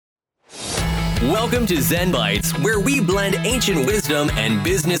Welcome to Zen Bites, where we blend ancient wisdom and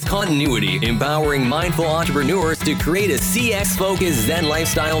business continuity, empowering mindful entrepreneurs to create a CX-focused Zen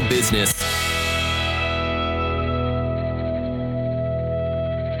lifestyle business.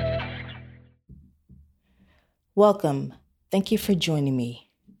 Welcome. Thank you for joining me.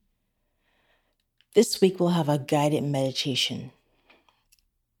 This week we'll have a guided meditation,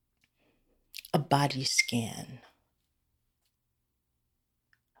 a body scan.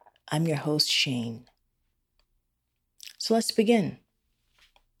 I'm your host, Shane. So let's begin.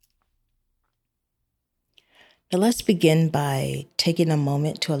 Now let's begin by taking a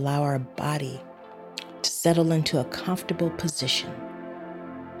moment to allow our body to settle into a comfortable position.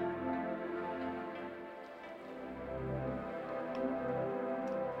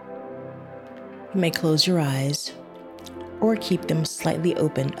 You may close your eyes or keep them slightly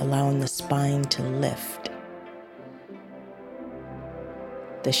open, allowing the spine to lift,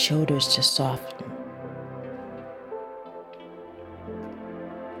 the shoulders to soften.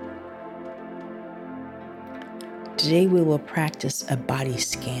 Today we will practice a body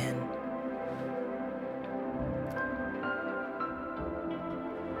scan.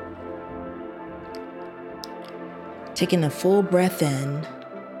 Taking a full breath in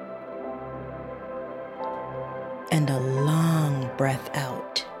and a long breath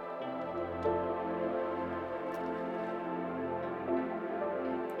out.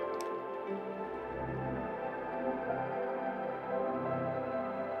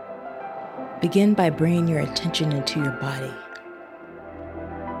 Begin by bringing your attention into your body.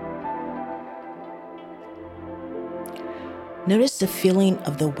 Notice the feeling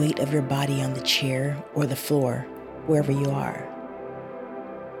of the weight of your body on the chair or the floor, wherever you are.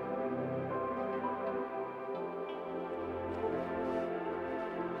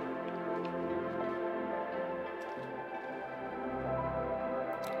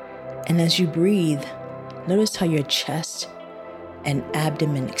 And as you breathe, notice how your chest and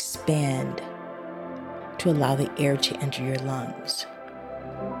abdomen expand to allow the air to enter your lungs.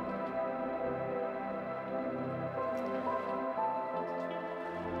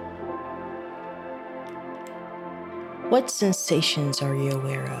 What sensations are you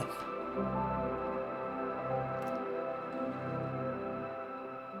aware of?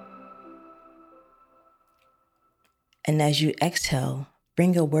 And as you exhale,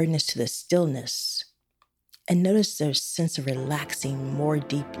 bring awareness to the stillness and notice their sense of relaxing more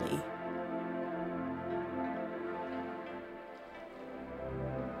deeply.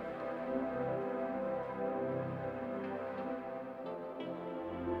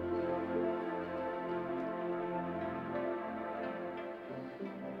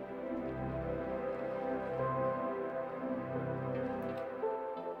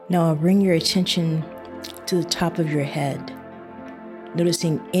 Now bring your attention to the top of your head,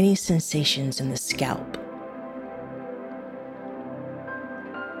 noticing any sensations in the scalp,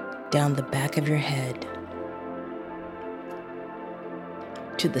 down the back of your head,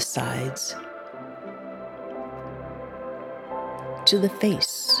 to the sides, to the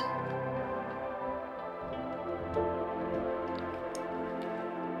face.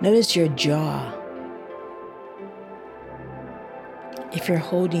 Notice your jaw. If you're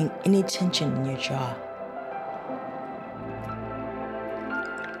holding any tension in your jaw,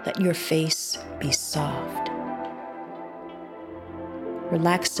 let your face be soft.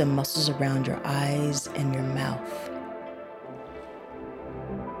 Relax the muscles around your eyes and your mouth.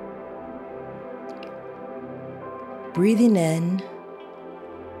 Breathing in,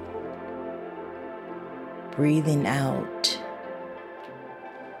 breathing out.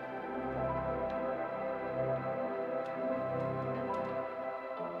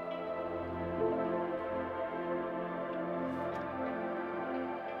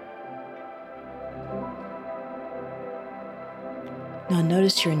 Now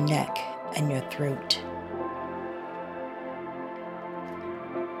notice your neck and your throat.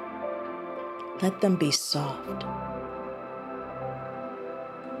 Let them be soft.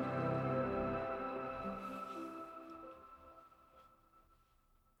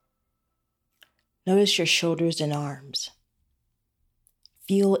 Notice your shoulders and arms.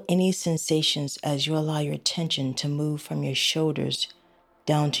 Feel any sensations as you allow your attention to move from your shoulders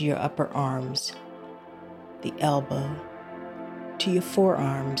down to your upper arms, the elbow, to your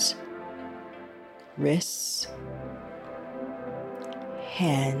forearms, wrists,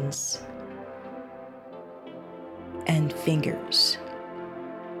 hands, and fingers.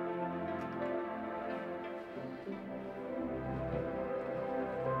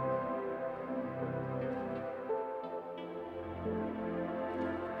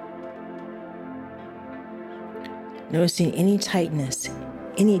 Noticing any tightness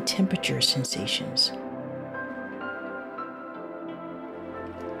any temperature sensations.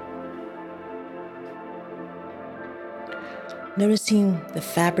 Noticing the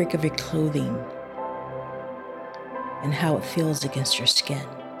fabric of your clothing and how it feels against your skin.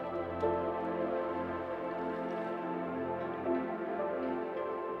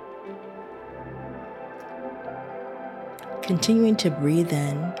 Continuing to breathe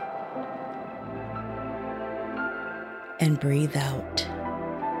in and breathe out.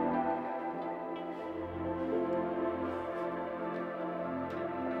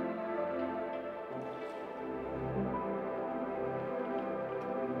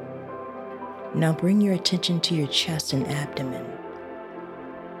 Now bring your attention to your chest and abdomen.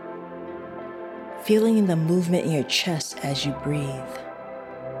 Feeling the movement in your chest as you breathe.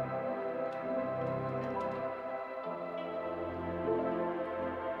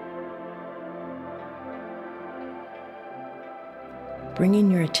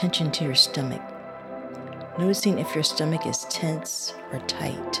 Bringing your attention to your stomach, noticing if your stomach is tense or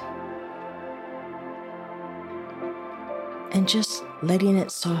tight. And just letting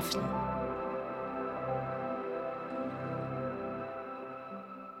it soften.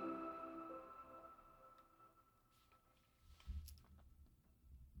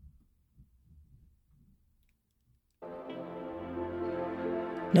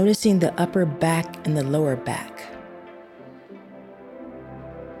 Noticing the upper back and the lower back.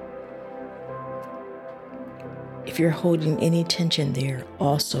 If you're holding any tension there,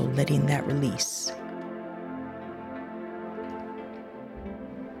 also letting that release.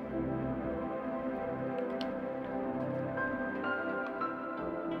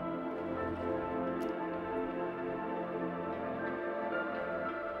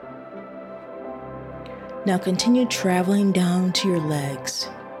 Now continue traveling down to your legs,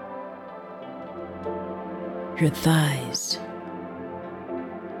 your thighs,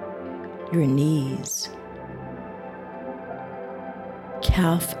 your knees,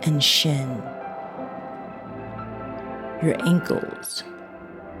 calf and shin, your ankles,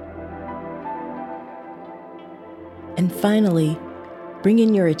 and finally,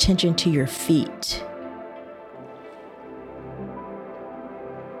 bringing your attention to your feet.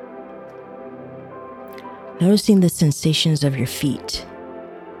 Noticing the sensations of your feet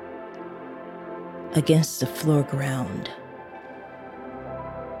against the floor ground.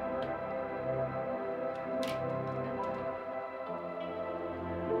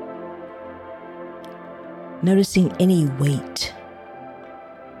 Noticing any weight,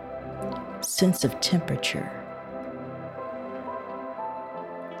 sense of temperature,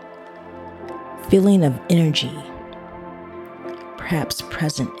 feeling of energy, perhaps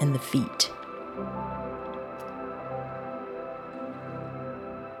present in the feet.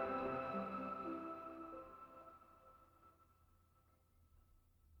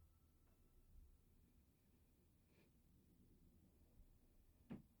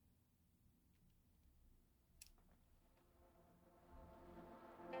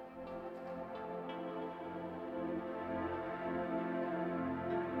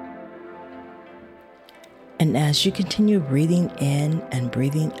 And as you continue breathing in and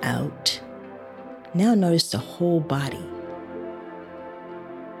breathing out, now notice the whole body.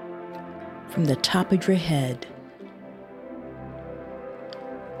 From the top of your head,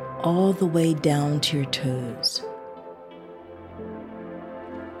 all the way down to your toes.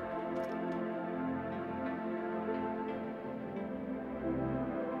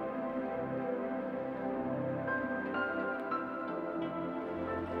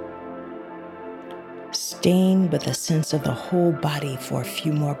 Staying with a sense of the whole body for a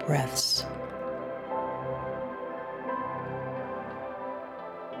few more breaths.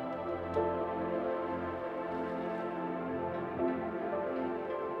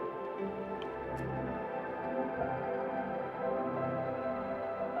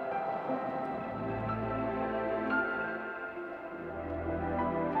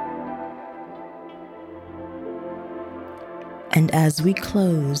 And as we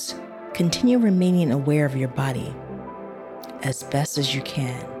close, continue remaining aware of your body as best as you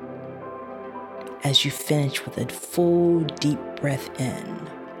can as you finish with a full deep breath in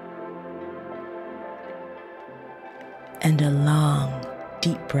and a long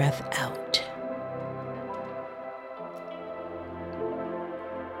deep breath out.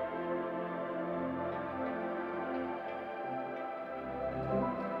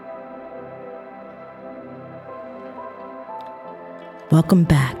 Welcome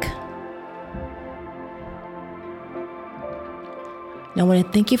back. Now, I want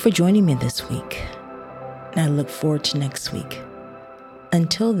to thank you for joining me this week, and I look forward to next week.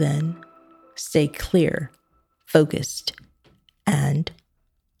 Until then, stay clear, focused, and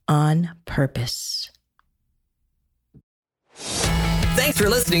on purpose. Thanks for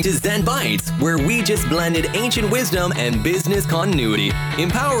listening to Zen Bites, where we just blended ancient wisdom and business continuity,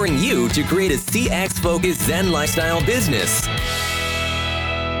 empowering you to create a CX-focused Zen lifestyle business.